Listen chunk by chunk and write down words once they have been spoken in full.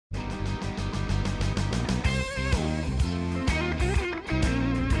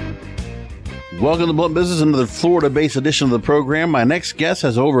Welcome to Blunt Business, another Florida-based edition of the program. My next guest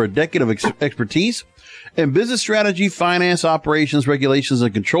has over a decade of expertise in business strategy, finance, operations, regulations,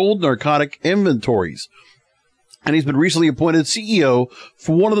 and controlled narcotic inventories. And he's been recently appointed CEO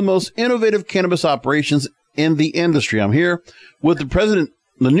for one of the most innovative cannabis operations in the industry. I'm here with the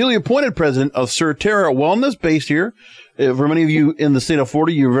newly appointed president of Surterra Wellness, based here. For many of you in the state of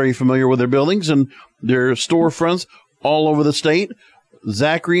Florida, you're very familiar with their buildings and their storefronts all over the state.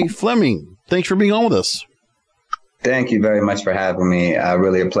 Zachary Fleming, thanks for being on with us. Thank you very much for having me.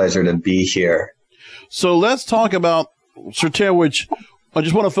 Really a pleasure to be here. So let's talk about Surterra, which I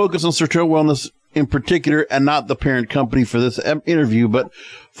just want to focus on Surterra Wellness in particular and not the parent company for this interview. But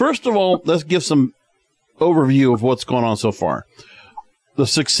first of all, let's give some overview of what's going on so far. The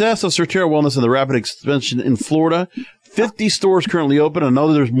success of Surterra Wellness and the rapid expansion in Florida. 50 stores currently open. I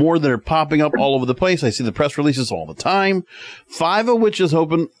know there's more that are popping up all over the place. I see the press releases all the time. 5 of which is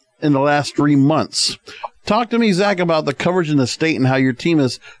open in the last 3 months. Talk to me, Zach, about the coverage in the state and how your team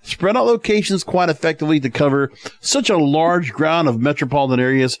has spread out locations quite effectively to cover such a large ground of metropolitan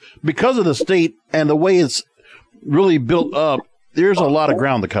areas. Because of the state and the way it's really built up, there's a lot of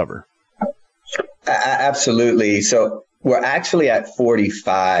ground to cover. Absolutely. So we're actually at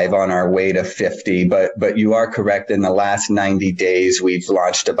 45 on our way to 50, but you are correct. In the last 90 days, we've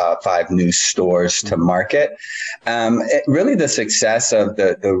launched about 5 new stores to market. Really, the success of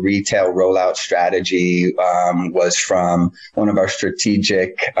the retail rollout strategy was from one of our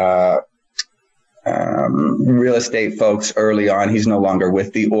strategic real estate folks early on. He's no longer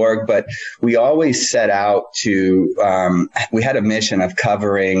with the org, but we always set out to, we had a mission of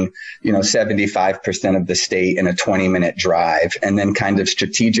covering, 75% of the state in a 20-minute drive, and then kind of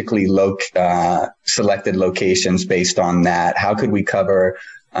strategically selected locations based on that. How could we cover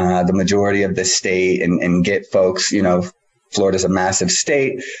the majority of the state and get folks, Florida's a massive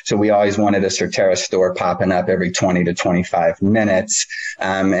state, so we always wanted a Surterra store popping up every 20 to 25 minutes.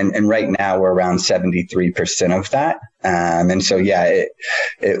 And right now we're around 73% of that. And so, yeah,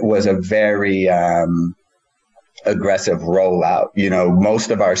 it was a very aggressive rollout. Most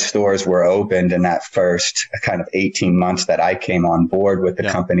of our stores were opened in that first kind of 18 months that I came on board with the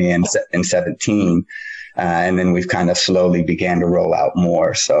company in 17. And then we've kind of slowly began to roll out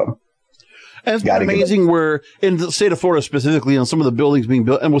more. So. And it's amazing where in the state of Florida specifically on some of the buildings being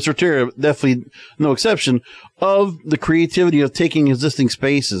built, and with Surterra, definitely no exception, of the creativity of taking existing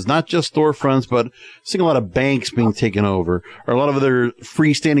spaces, not just storefronts, but seeing a lot of banks being taken over or a lot of other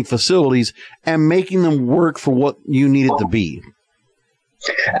freestanding facilities and making them work for what you need it to be.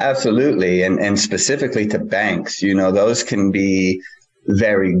 Absolutely. And specifically to banks, those can be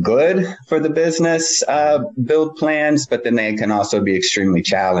very good for the business build plans, but then they can also be extremely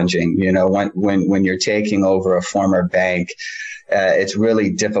challenging. When you're taking over a former bank, it's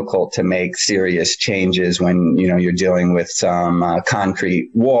really difficult to make serious changes when you're dealing with some concrete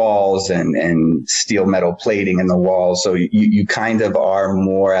walls and steel metal plating in the walls. So you kind of are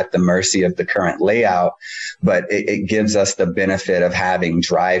more at the mercy of the current layout, but it gives us the benefit of having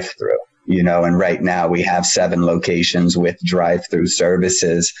drive-through. And right now we have 7 locations with drive-through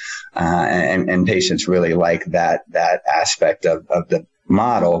services, and patients really like that aspect of the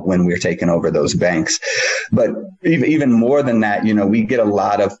model when we're taking over those banks. But even more than that, we get a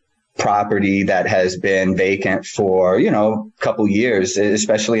lot of property that has been vacant for, a couple years,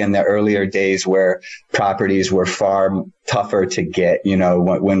 especially in the earlier days where properties were far tougher to get.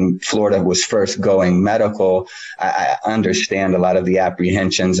 When Florida was first going medical, I understand a lot of the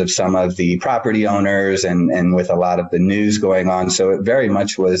apprehensions of some of the property owners and with a lot of the news going on. So it very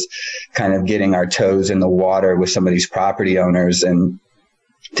much was kind of getting our toes in the water with some of these property owners. And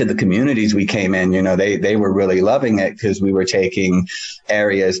to the communities we came in, they were really loving it because we were taking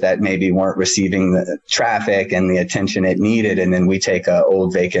areas that maybe weren't receiving the traffic and the attention it needed. And then we take an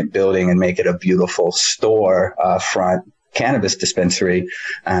old vacant building and make it a beautiful store front cannabis dispensary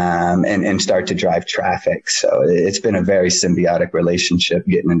and start to drive traffic. So it's been a very symbiotic relationship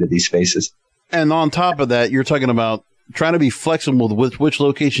getting into these spaces. And on top of that, you're talking about trying to be flexible with which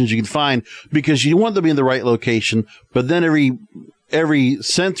locations you can find, because you want to be in the right location, but then every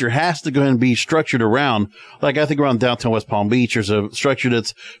center has to go ahead and be structured around, like I think around downtown West Palm Beach, there's a structure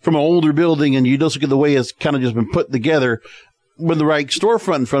that's from an older building, and you just look at the way it's kind of just been put together with the right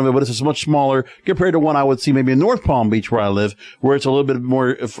storefront in front of it, but it's much smaller compared to one I would see maybe in North Palm Beach where I live, where it's a little bit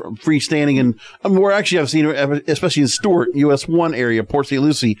more freestanding. And where actually I've seen, especially in Stewart, US 1 area, Port St.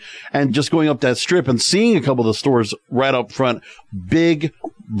 Lucie, and just going up that strip and seeing a couple of the stores right up front, big,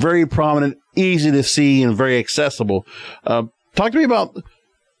 very prominent, easy to see, and very accessible. Talk to me about,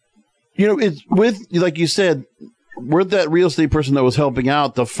 it's with, like you said, we're that real estate person that was helping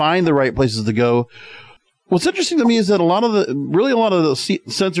out to find the right places to go. What's interesting to me is that a lot of the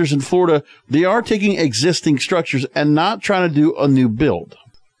centers in Florida, they are taking existing structures and not trying to do a new build.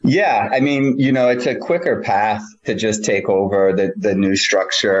 Yeah, I mean, it's a quicker path to just take over the new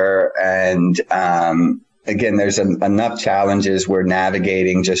structure. And again, there's enough challenges we're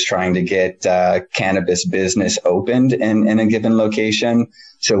navigating just trying to get cannabis business opened in a given location.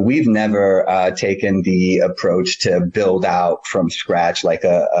 So we've never taken the approach to build out from scratch, like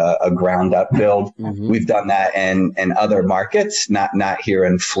a ground up build. Mm-hmm. We've done that in other markets, not here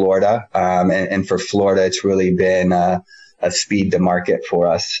in Florida. And for Florida, it's really been a speed to market for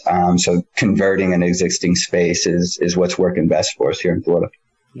us. So converting an existing space is what's working best for us here in Florida.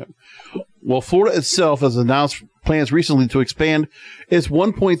 Yep. Well, Florida itself has announced plans recently to expand its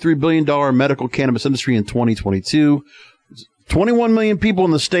 $1.3 billion medical cannabis industry in 2022. 21 million people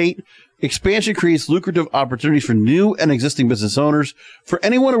in the state. Expansion creates lucrative opportunities for new and existing business owners. For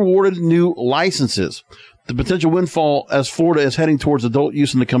anyone awarded new licenses, the potential windfall as Florida is heading towards adult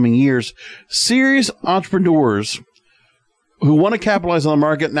use in the coming years. Serious entrepreneurs who want to capitalize on the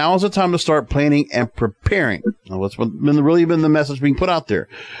market, now is the time to start planning and preparing. Now, what's really been the message being put out there.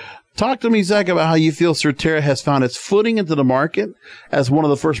 Talk to me, Zach, about how you feel Surterra has found its footing into the market as one of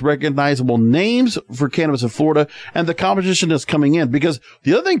the first recognizable names for cannabis in Florida and the competition that's coming in. Because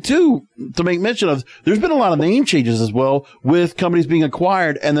the other thing, too, to make mention of, there's been a lot of name changes as well with companies being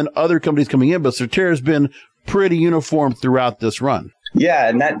acquired and then other companies coming in. But Surterra has been pretty uniform throughout this run. Yeah,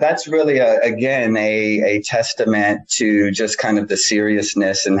 and that's really, again, a testament to just kind of the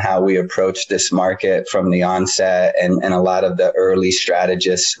seriousness and how we approach this market from the onset and a lot of the early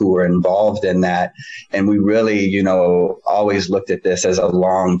strategists who were involved in that. And we really, always looked at this as a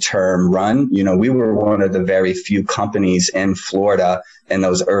long-term run. We were one of the very few companies in Florida in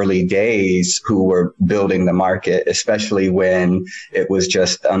those early days who were building the market, especially when it was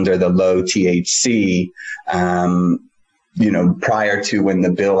just under the low THC. Prior to when the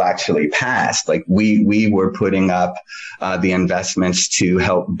bill actually passed, like we were putting up the investments to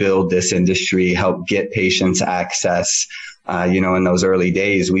help build this industry, help get patients access. In those early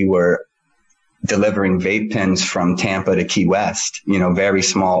days, we were delivering vape pens from Tampa to Key West, very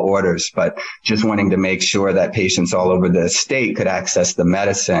small orders, but just wanting to make sure that patients all over the state could access the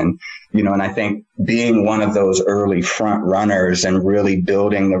medicine, and I think being one of those early front runners and really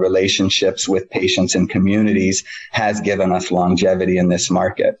building the relationships with patients and communities has given us longevity in this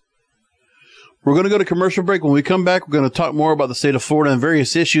market. We're going to go to commercial break. When we come back, we're going to talk more about the state of Florida and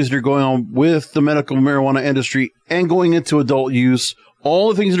various issues that are going on with the medical marijuana industry and going into adult use. All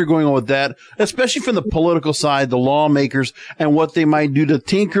the things that are going on with that, especially from the political side, the lawmakers, and what they might do to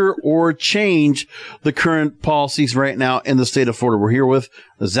tinker or change the current policies right now in the state of Florida. We're here with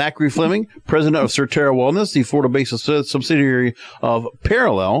Zachary Fleming, president of Surterra Wellness, the Florida-based subsidiary of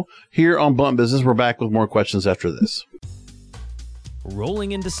Parallel, here on Blunt Business. We're back with more questions after this.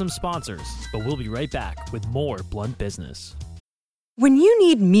 Rolling into some sponsors, but we'll be right back with more Blunt Business. When you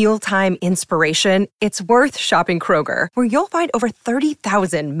need mealtime inspiration, it's worth shopping Kroger, where you'll find over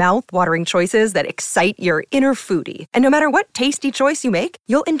 30,000 mouth-watering choices that excite your inner foodie. And no matter what tasty choice you make,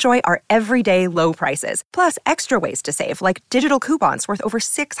 you'll enjoy our everyday low prices, plus extra ways to save, like digital coupons worth over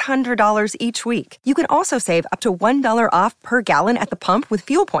 $600 each week. You can also save up to $1 off per gallon at the pump with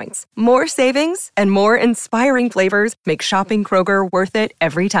fuel points. More savings and more inspiring flavors make shopping Kroger worth it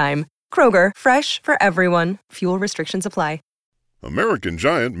every time. Kroger, fresh for everyone. Fuel restrictions apply. American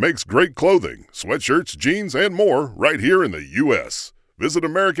Giant makes great clothing, sweatshirts, jeans, and more right here in the U.S. Visit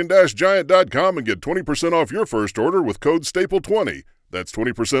American-Giant.com and get 20% off your first order with code STAPLE20. That's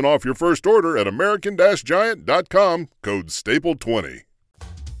 20% off your first order at American-Giant.com, code STAPLE20.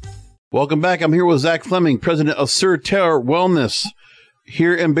 Welcome back. I'm here with Zach Fleming, president of Surterra Wellness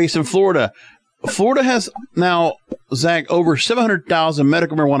here based in Florida. Florida has now, Zach, over 700,000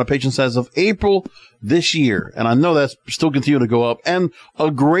 medical marijuana patients as of April this year. And I know that's still continuing to go up. And a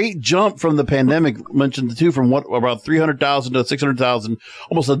great jump from the pandemic, mentioned too, from about 300,000 to 600,000,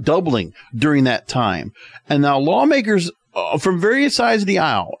 almost a doubling during that time. And now lawmakers from various sides of the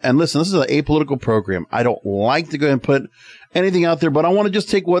aisle, and listen, this is an apolitical program. I don't like to go and put anything out there, but I want to just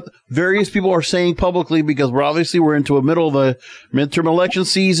take what various people are saying publicly, because we're into the middle of the midterm election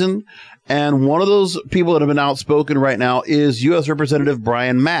season. And one of those people that have been outspoken right now is U.S. Representative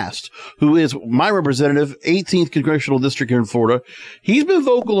Brian Mast, who is my representative, 18th Congressional District here in Florida. He's been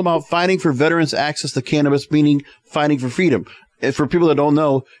vocal about fighting for veterans' access to cannabis, meaning fighting for freedom. And for people that don't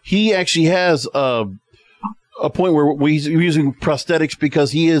know, he actually has a point where he's using prosthetics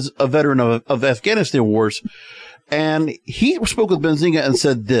because he is a veteran of Afghanistan wars. And he spoke with Benzinga and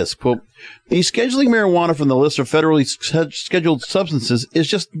said this, quote, descheduling marijuana from the list of federally scheduled substances is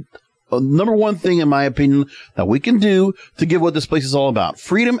just number one thing, in my opinion, that we can do to give what this place is all about,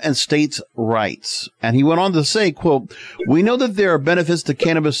 freedom and states' rights. And he went on to say, quote, we know that there are benefits to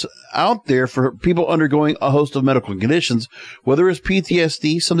cannabis out there for people undergoing a host of medical conditions, whether it's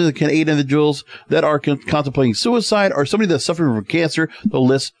PTSD, something that can aid individuals that are contemplating suicide, or somebody that's suffering from cancer. The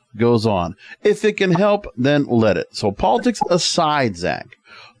list goes on. If it can help, then let it. So politics aside, Zach,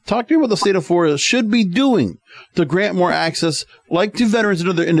 talk to me about what the state of Florida should be doing to grant more access, like to veterans and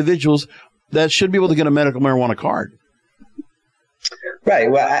other individuals that should be able to get a medical marijuana card. Right.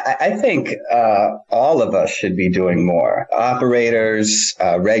 Well, I think all of us should be doing more. Operators,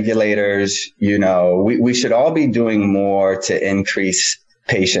 regulators, we should all be doing more to increase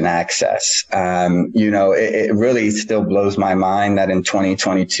patient access. It really still blows my mind that in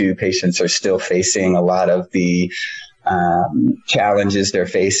 2022, patients are still facing a lot of the challenges they're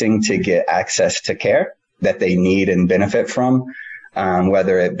facing to get access to care that they need and benefit from,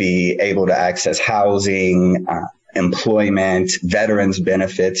 whether it be able to access housing, employment, veterans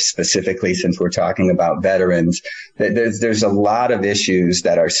benefits, specifically since we're talking about veterans. There's a lot of issues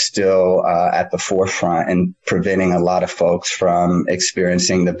that are still at the forefront and preventing a lot of folks from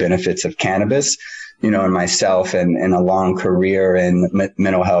experiencing the benefits of cannabis. And myself and a long career in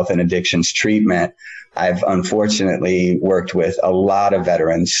mental health and addictions treatment, I've unfortunately worked with a lot of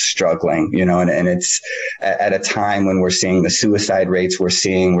veterans struggling, and it's at a time when we're seeing the suicide rates we're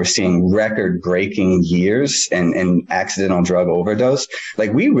seeing record breaking years in accidental drug overdose.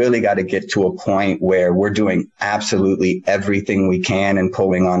 Like, we really got to get to a point where we're doing absolutely everything we can and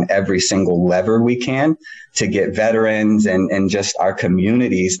pulling on every single lever we can to get veterans and just our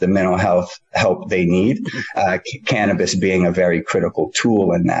communities the mental health help they need, cannabis being a very critical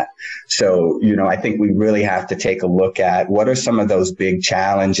tool in that. So, I think we really have to take a look at what are some of those big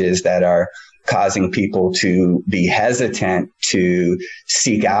challenges that are causing people to be hesitant to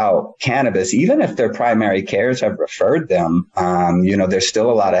seek out cannabis, even if their primary cares have referred them. There's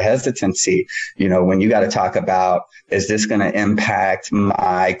still a lot of hesitancy. When you got to talk about, is this going to impact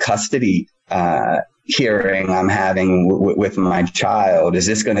my custody hearing I'm having with my child? Is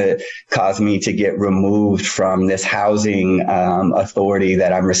this going to cause me to get removed from this housing authority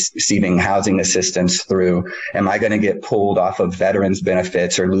that I'm receiving housing assistance through? Am I going to get pulled off of veterans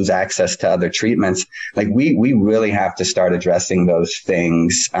benefits or lose access to other treatments? Like, we really have to start addressing those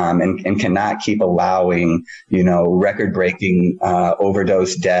things, and cannot keep allowing, record breaking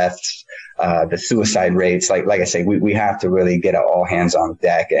overdose deaths, the suicide rates. Like I say, we have to really get all hands on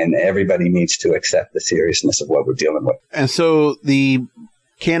deck, and everybody needs to accept the seriousness of what we're dealing with. And so the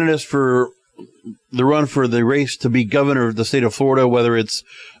candidates for the run for the race to be governor of the state of Florida, whether it's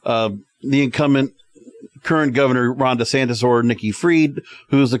the incumbent current governor Ron DeSantis or Nikki Fried,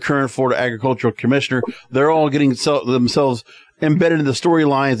 who's the current Florida agricultural commissioner, they're all getting themselves embedded in the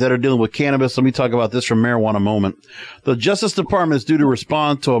storylines that are dealing with cannabis. Let me talk about this from Marijuana Moment. The Justice Department is due to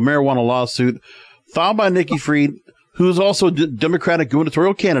respond to a marijuana lawsuit filed by Nikki Fried, who's also a Democratic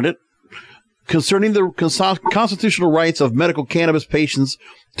gubernatorial candidate, concerning the constitutional rights of medical cannabis patients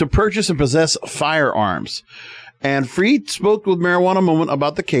to purchase and possess firearms. And Fried spoke with Marijuana Moment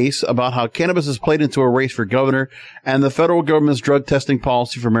about the case, about how cannabis has played into a race for governor and the federal government's drug testing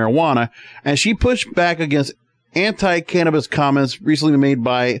policy for marijuana. And she pushed back against anti-cannabis comments recently made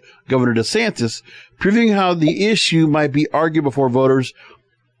by Governor DeSantis, previewing how the issue might be argued before voters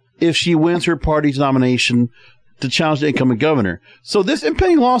if she wins her party's nomination to challenge the incoming governor. So this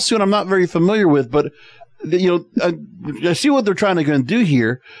impending lawsuit I'm not very familiar with, but I see what they're trying to do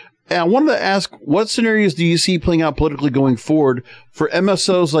here. And I wanted to ask, what scenarios do you see playing out politically going forward for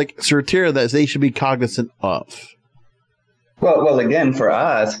MSOs like Surterra that they should be cognizant of? Well, again, for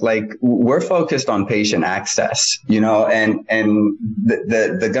us, we're focused on patient access, and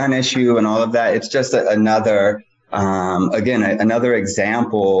the gun issue and all of that. It's just another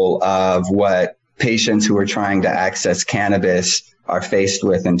example of what patients who are trying to access cannabis are faced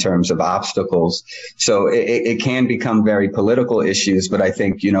with in terms of obstacles. So it can become very political issues, but I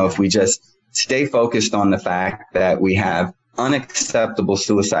think, if we just stay focused on the fact that we have unacceptable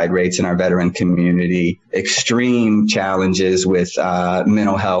suicide rates in our veteran community, extreme challenges with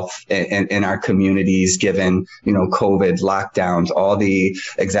mental health in our communities, given, COVID lockdowns, all the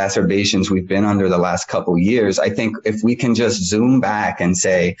exacerbations we've been under the last couple of years. I think if we can just zoom back and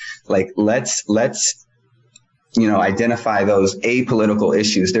say, let's identify those apolitical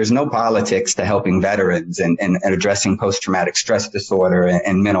issues. There's no politics to helping veterans and addressing post-traumatic stress disorder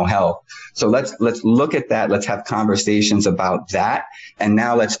and mental health. So let's look at that. Let's have conversations about that. And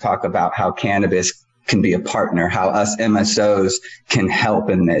now let's talk about how cannabis can be a partner, how us MSOs can help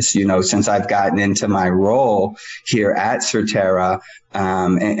in this. Since I've gotten into my role here at Sirtera,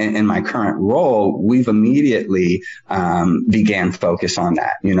 in my current role, we've immediately began focus on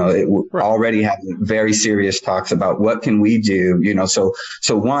that. Right. Already having very serious talks about what can we do. So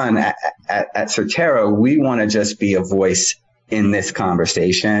one at Sirtera, we want to just be a voice in this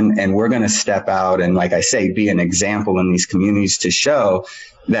conversation, and we're going to step out and, like I say, be an example in these communities to show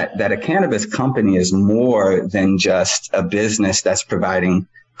that a cannabis company is more than just a business that's providing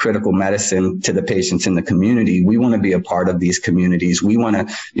critical medicine to the patients in the community. We want to be a part of these communities. We want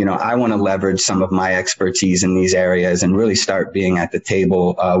to, I want to leverage some of my expertise in these areas and really start being at the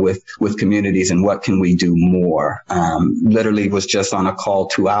table with communities and what can we do more. Literally was just on a call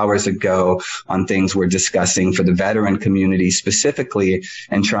 2 hours ago on things we're discussing for the veteran community specifically,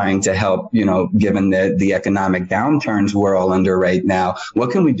 and trying to help, given the economic downturns we're all under right now,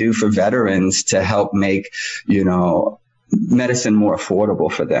 what can we do for veterans to help make, medicine more affordable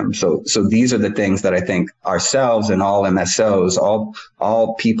for them. So these are the things that I think ourselves and all MSOs,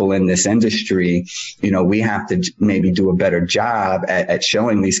 all people in this industry, we have to maybe do a better job at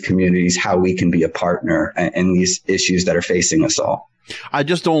showing these communities how we can be a partner in these issues that are facing us all. I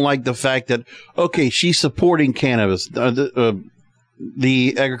just don't like the fact that, okay, she's supporting cannabis,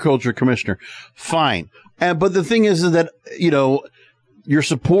 the agriculture commissioner. Fine. But the thing is that, your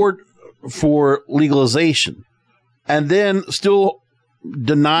support for legalization, and then still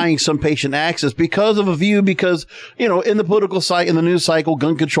denying some patient access because of a view, because, in the political cycle, in the news cycle,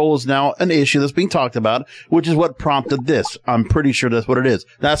 gun control is now an issue that's being talked about, which is what prompted this. I'm pretty sure that's what it is.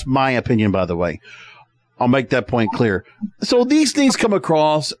 That's my opinion, by the way. I'll make that point clear. So these things come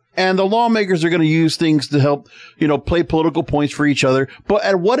across, and the lawmakers are going to use things to help, play political points for each other. But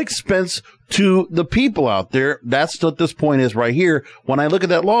at what expense to the people out there? That's what this point is right here. When I look at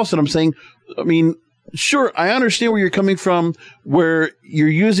that lawsuit, I'm saying, sure, I understand where you're coming from, where you're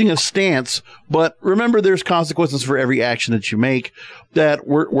using a stance, but remember there's consequences for every action that you make, that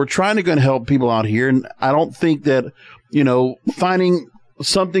we're trying to go and help people out here. And I don't think that, finding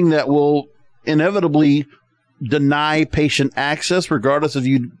something that will inevitably deny patient access, regardless if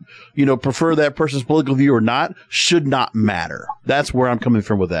you prefer that person's political view or not, should not matter. That's where I'm coming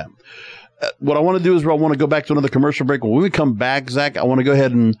from with that. What I want to do is I want to go back to another commercial break. When we come back, Zach, I want to go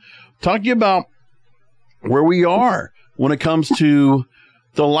ahead and talk to you about where we are when it comes to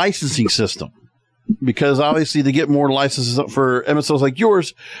the licensing system. Because obviously to get more licenses for MSOs like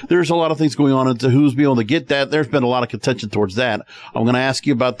yours, there's a lot of things going on into who's being able to get that. There's been a lot of contention towards that. I'm going to ask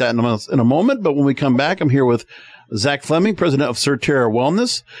you about that in a moment. But when we come back, I'm here with Zach Fleming, president of Sirtera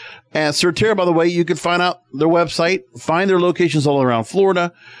Wellness. And Sirtera, by the way, you can find out their website, find their locations all around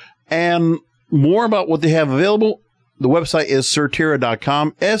Florida, and more about what they have available. The website is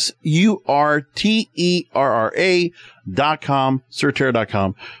Sirtera.com, Surterra.com,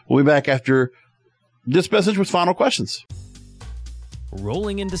 Sirtera.com. We'll be back after this message with final questions.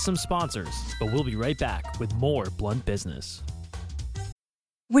 Rolling into some sponsors, but we'll be right back with more Blunt Business.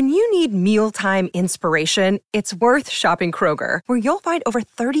 When you need mealtime inspiration, it's worth shopping Kroger, where you'll find over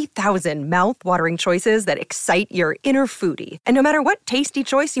 30,000 mouth-watering choices that excite your inner foodie. And no matter what tasty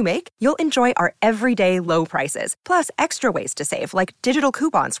choice you make, you'll enjoy our everyday low prices, plus extra ways to save, like digital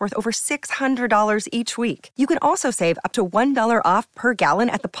coupons worth over $600 each week. You can also save up to $1 off per gallon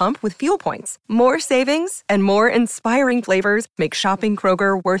at the pump with fuel points. More savings and more inspiring flavors make shopping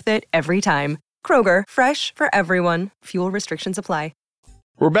Kroger worth it every time. Kroger, fresh for everyone. Fuel restrictions apply.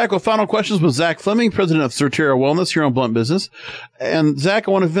 We're back with final questions with Zach Fleming, president of Sirtera Wellness here on Blunt Business. And Zach,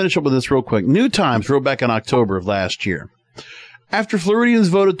 I want to finish up with this real quick. New Times wrote back in October of last year, after Floridians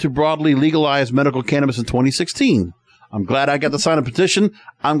voted to broadly legalize medical cannabis in 2016. I'm glad I got to sign a petition.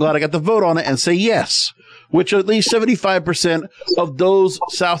 I'm glad I got to vote on it and say yes, which at least 75% of those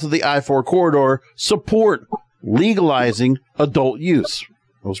south of the I-4 corridor support legalizing adult use.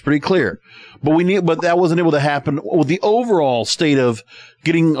 It was pretty clear. But that wasn't able to happen with the overall state of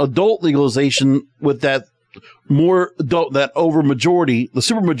getting adult legalization, with that more adult, that over majority, the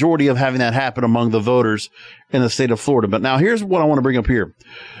super majority of having that happen among the voters in the state of Florida. But now here's what I want to bring up here.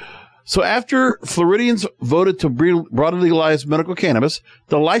 So after Floridians voted to broadly legalize medical cannabis,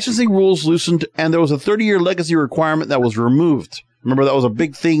 the licensing rules loosened, and there was a 30-year legacy requirement that was removed. Remember, that was a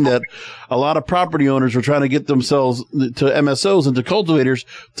big thing that a lot of property owners were trying to get themselves to MSOs and to cultivators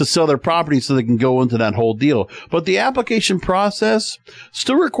to sell their property so they can go into that whole deal. But the application process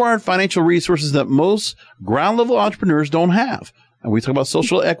still required financial resources that most ground-level entrepreneurs don't have. And we talk about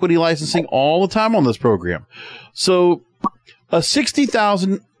social equity licensing all the time on this program. So A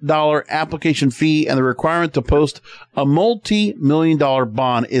 $60,000 application fee and the requirement to post a multi-million-dollar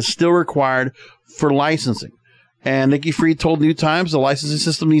bond is still required for licensing. And Nikki Fried told New Times the licensing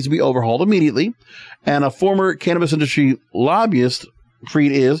system needs to be overhauled immediately. And a former cannabis industry lobbyist,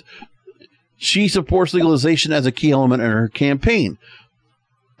 Fried she supports legalization as a key element in her campaign.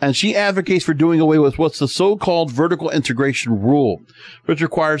 And she advocates for doing away with what's the so-called vertical integration rule, which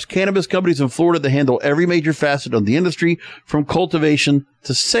requires cannabis companies in Florida to handle every major facet of the industry from cultivation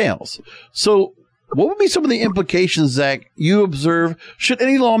to sales. So what would be some of the implications, Zach, you observe? Should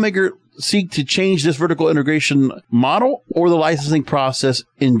any lawmaker seek to change this vertical integration model or the licensing process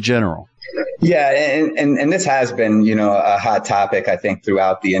in general? Yeah, and this has been, a hot topic, I think,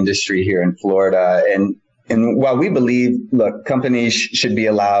 throughout the industry here in Florida. And while we believe, look, companies should be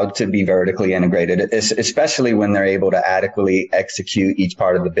allowed to be vertically integrated, especially when they're able to adequately execute each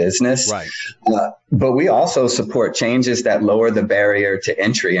part of the business. Right. But we also support changes that lower the barrier to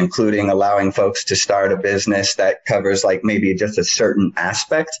entry, including allowing folks to start a business that covers like maybe just a certain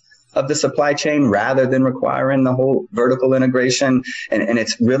aspect of the supply chain rather than requiring the whole vertical integration. And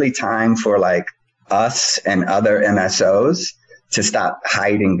it's really time for like us and other MSOs to stop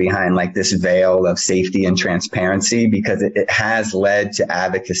hiding behind like this veil of safety and transparency, because it has led to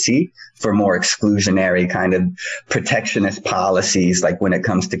advocacy for more exclusionary kind of protectionist policies, like when it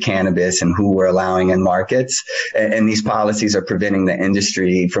comes to cannabis and who we're allowing in markets. And these policies are preventing the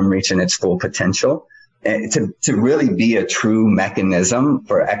industry from reaching its full potential. To really be a true mechanism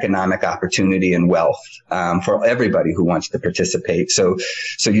for economic opportunity and wealth for everybody who wants to participate. So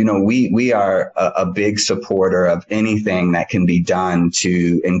we are a big supporter of anything that can be done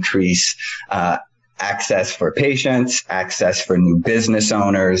to increase access for patients, access for new business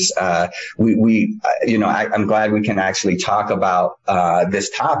owners. I'm glad we can actually talk about this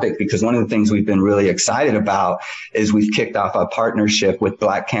topic, because one of the things we've been really excited about is we've kicked off a partnership with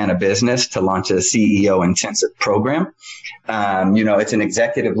Black Cannabusiness to launch a CEO intensive program. It's an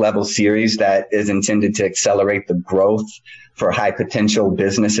executive level series that is intended to accelerate the growth for high potential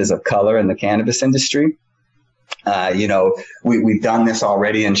businesses of color in the cannabis industry. We've done this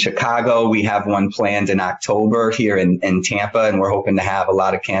already in Chicago. We have one planned in October here in Tampa, and we're hoping to have a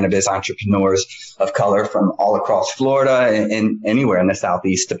lot of cannabis entrepreneurs of color from all across Florida and anywhere in the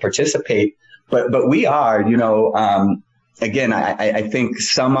Southeast to participate. But we are, again, I think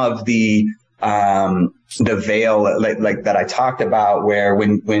some of the veil like that I talked about, where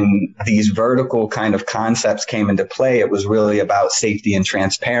when these vertical kind of concepts came into play, it was really about safety and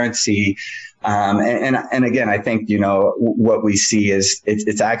transparency. And again, I think, what we see is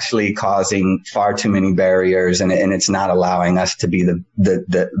it's actually causing far too many barriers, and it's not allowing us to be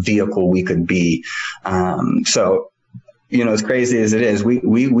the vehicle we could be. So, as crazy as it is,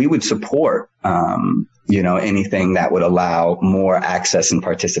 we would support, anything that would allow more access and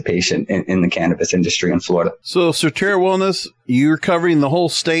participation in the cannabis industry in Florida. So Surterra Wellness, you're covering the whole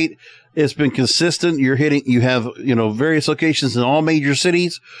state. It's been consistent. You have, various locations in all major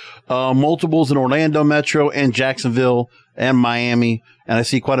cities, multiples in Orlando Metro and Jacksonville and Miami. And I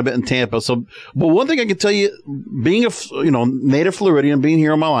see quite a bit in Tampa. So, but one thing I can tell you, being a, native Floridian, being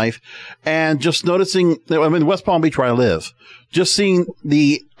here all my life, and just noticing, West Palm Beach where I live, just seeing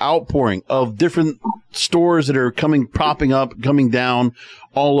the outpouring of different stores that are popping up, coming down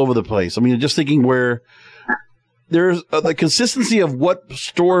all over the place. Just thinking where there's the consistency of what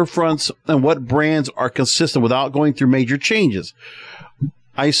storefronts and what brands are consistent without going through major changes.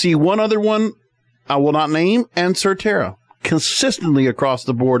 I see one other one I will not name, and Surterra. Consistently across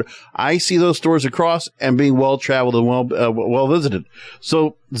the board, I see those stores across and being well traveled and well visited.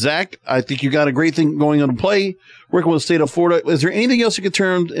 So, Zach, I think you got a great thing going on to play, working with the state of Florida. Is there anything else you could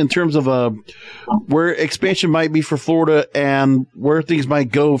turn in terms of where expansion might be for Florida and where things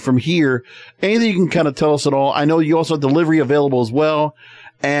might go from here? Anything you can kind of tell us at all? I know you also have delivery available as well,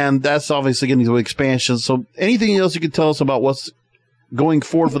 and that's obviously getting to expansion. So, anything else you could tell us about what's going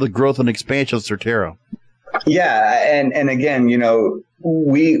forward for the growth and expansion of Surterra? Yeah. And again,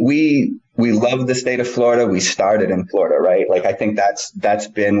 we love the state of Florida. We started in Florida, right? Like, I think that's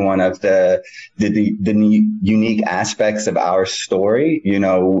been one of the unique aspects of our story.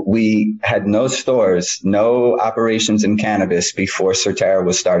 We had no stores, no operations in cannabis before Surterra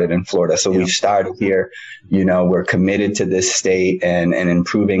was started in Florida. So we started here. We're committed to this state and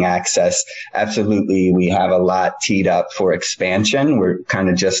improving access. Absolutely. We have a lot teed up for expansion. We're kind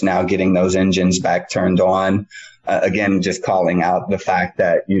of just now getting those engines back turned on. Again, just calling out the fact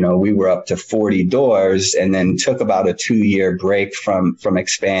that, we were up to 40 doors and then took about a 2-year break from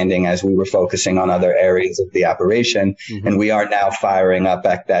expanding as we were focusing on other areas of the operation. Mm-hmm. And we are now firing up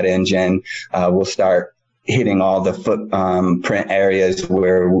back that engine. We'll start hitting all the footprint areas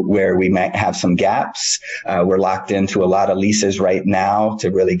where we might have some gaps. We're locked into a lot of leases right now to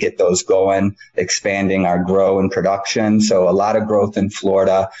really get those going, expanding our grow and production. So a lot of growth in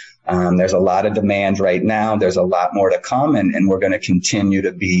Florida. There's a lot of demand right now. There's a lot more to come, and we're going to continue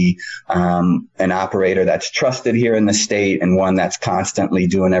to be an operator that's trusted here in the state and one that's constantly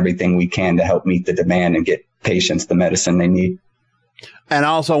doing everything we can to help meet the demand and get patients the medicine they need. And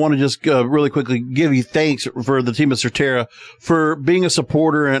also, I want to just really quickly give you thanks for the team of Certera for being a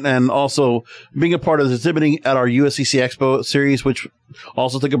supporter and also being a part of exhibiting at our USCC Expo series, which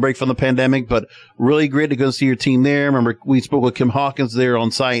also took a break from the pandemic, but really great to go see your team there. Remember, we spoke with Kim Hawkins there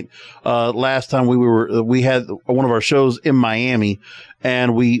on site last time we had one of our shows in Miami,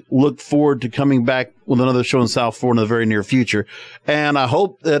 and we look forward to coming back with another show in South Florida in the very near future. And I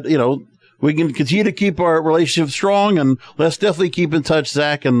hope that, we can continue to keep our relationship strong, and let's definitely keep in touch,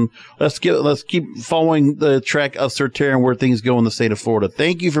 Zach, and let's keep following the track of Certera and where things go in the state of Florida.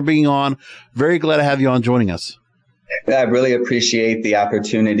 Thank you for being on. Very glad to have you on joining us. I really appreciate the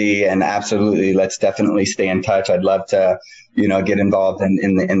opportunity, and absolutely, let's definitely stay in touch. I'd love to, get involved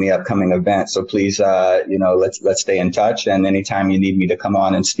in the upcoming event. So please, let's stay in touch. And anytime you need me to come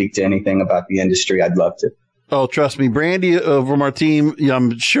on and speak to anything about the industry, I'd love to. Oh, trust me, Brandy from our team,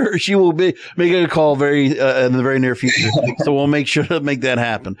 I'm sure she will be making a call in the very near future. So we'll make sure to make that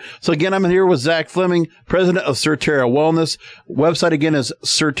happen. So again, I'm here with Zach Fleming, president of Certera Wellness. Website again is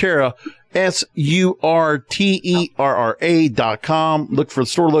Certera, SURTERRA.com. Look for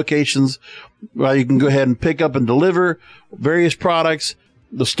store locations where you can go ahead and pick up and deliver various products.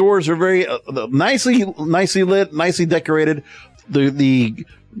 The stores are very nicely lit, nicely decorated.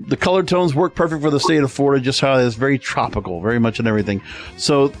 The color tones work perfect for the state of Florida, just how it is very tropical, very much in everything.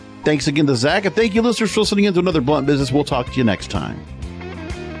 So thanks again to Zach, and thank you, listeners, for listening in to another Blunt Business. We'll talk to you next time.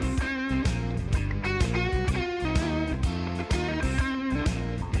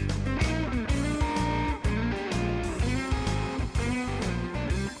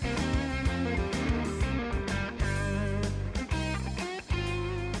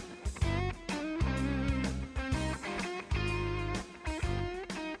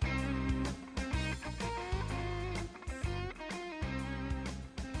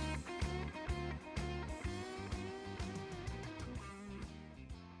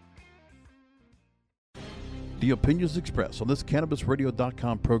 The opinions expressed on this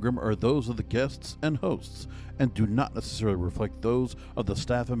CannabisRadio.com program are those of the guests and hosts and do not necessarily reflect those of the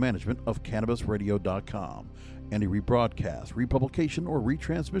staff and management of CannabisRadio.com. Any rebroadcast, republication, or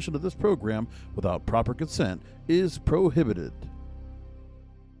retransmission of this program without proper consent is prohibited.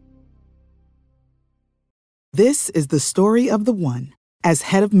 This is the story of the one. As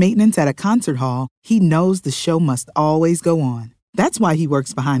head of maintenance at a concert hall, he knows the show must always go on. That's why he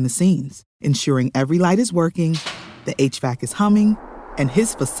works behind the scenes, ensuring every light is working, the HVAC is humming, and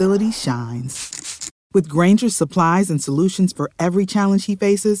his facility shines. With Grainger's supplies and solutions for every challenge he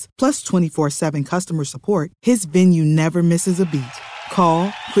faces, plus 24/7 customer support, his venue never misses a beat. Call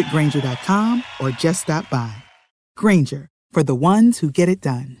quickgrainger.com or just stop by. Grainger, for the ones who get it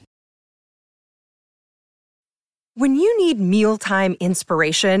done. When you need mealtime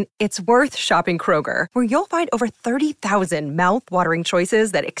inspiration, it's worth shopping Kroger, where you'll find over 30,000 mouth-watering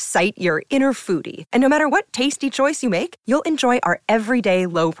choices that excite your inner foodie. And no matter what tasty choice you make, you'll enjoy our everyday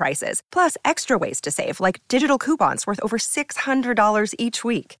low prices, plus extra ways to save, like digital coupons worth over $600 each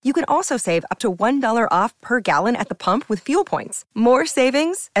week. You can also save up to $1 off per gallon at the pump with fuel points. More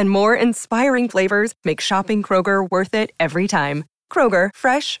savings and more inspiring flavors make shopping Kroger worth it every time. Kroger,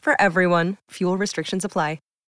 fresh for everyone. Fuel restrictions apply.